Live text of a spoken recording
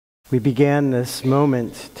We began this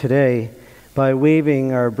moment today by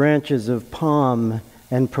waving our branches of palm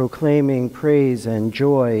and proclaiming praise and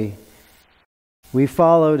joy. We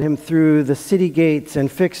followed him through the city gates and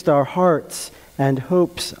fixed our hearts and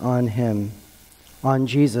hopes on him, on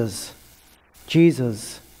Jesus.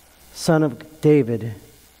 Jesus, Son of David.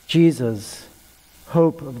 Jesus,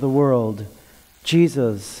 hope of the world.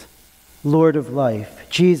 Jesus, Lord of life.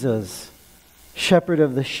 Jesus, shepherd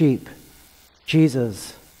of the sheep.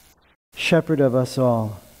 Jesus, shepherd of us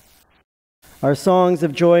all. Our songs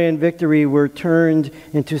of joy and victory were turned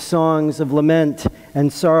into songs of lament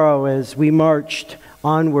and sorrow as we marched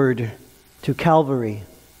onward to Calvary.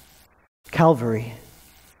 Calvary.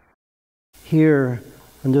 Here,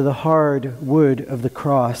 under the hard wood of the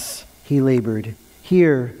cross, he labored.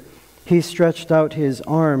 Here, he stretched out his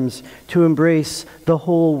arms to embrace the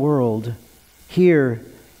whole world. Here,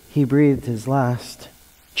 he breathed his last.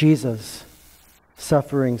 Jesus,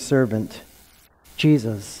 suffering servant.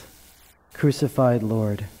 Jesus, crucified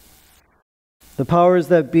Lord. The powers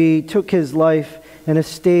that be took his life in a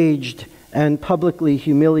staged and publicly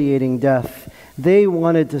humiliating death. They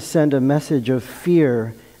wanted to send a message of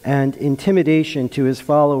fear and intimidation to his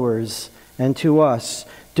followers and to us.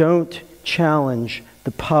 Don't challenge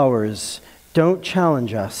the powers. Don't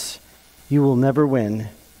challenge us. You will never win.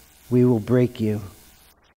 We will break you.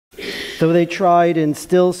 Though they tried, and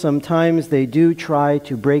still sometimes they do try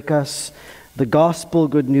to break us, the gospel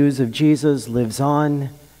good news of Jesus lives on.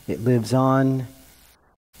 It lives on.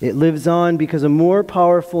 It lives on because a more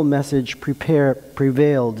powerful message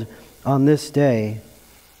prevailed on this day.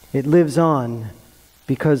 It lives on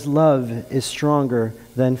because love is stronger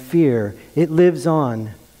than fear. It lives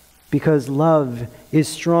on because love is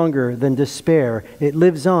stronger than despair. It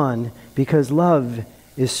lives on because love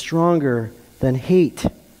is stronger than hate.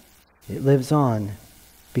 It lives on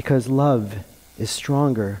because love is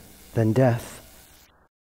stronger than death.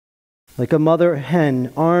 Like a mother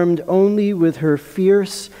hen armed only with her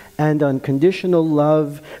fierce and unconditional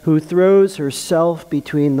love, who throws herself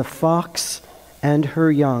between the fox and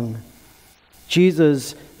her young,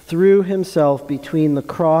 Jesus threw himself between the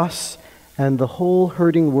cross and the whole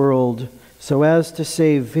hurting world so as to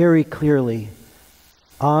say very clearly,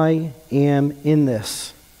 I am in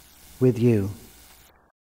this with you.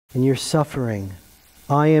 In your suffering,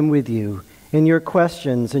 I am with you. In your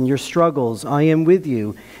questions and your struggles, I am with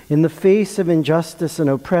you. In the face of injustice and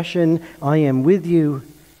oppression, I am with you.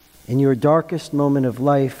 In your darkest moment of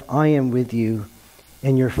life, I am with you.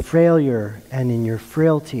 In your failure and in your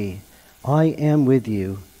frailty, I am with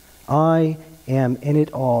you. I am in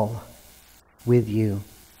it all with you.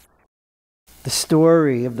 The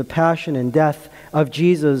story of the passion and death of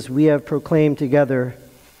Jesus we have proclaimed together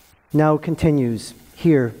now continues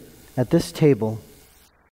here at this table.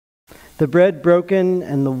 The bread broken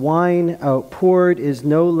and the wine outpoured is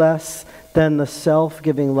no less than the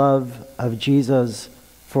self-giving love of Jesus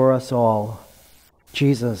for us all.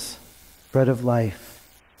 Jesus, bread of life.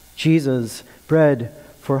 Jesus, bread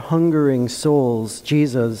for hungering souls.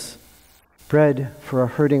 Jesus, bread for a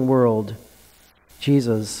hurting world.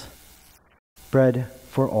 Jesus, bread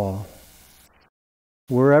for all.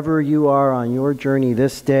 Wherever you are on your journey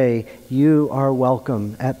this day, you are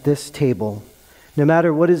welcome at this table. No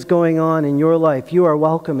matter what is going on in your life, you are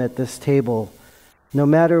welcome at this table. No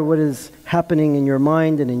matter what is happening in your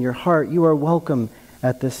mind and in your heart, you are welcome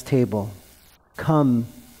at this table. Come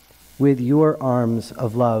with your arms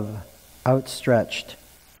of love outstretched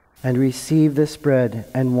and receive this bread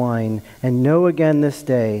and wine, and know again this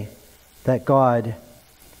day that God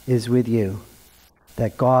is with you,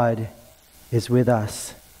 that God is with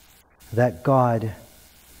us, that God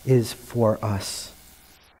is for us.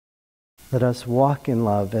 Let us walk in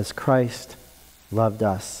love as Christ loved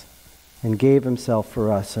us and gave himself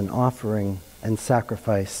for us, an offering and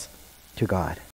sacrifice to God.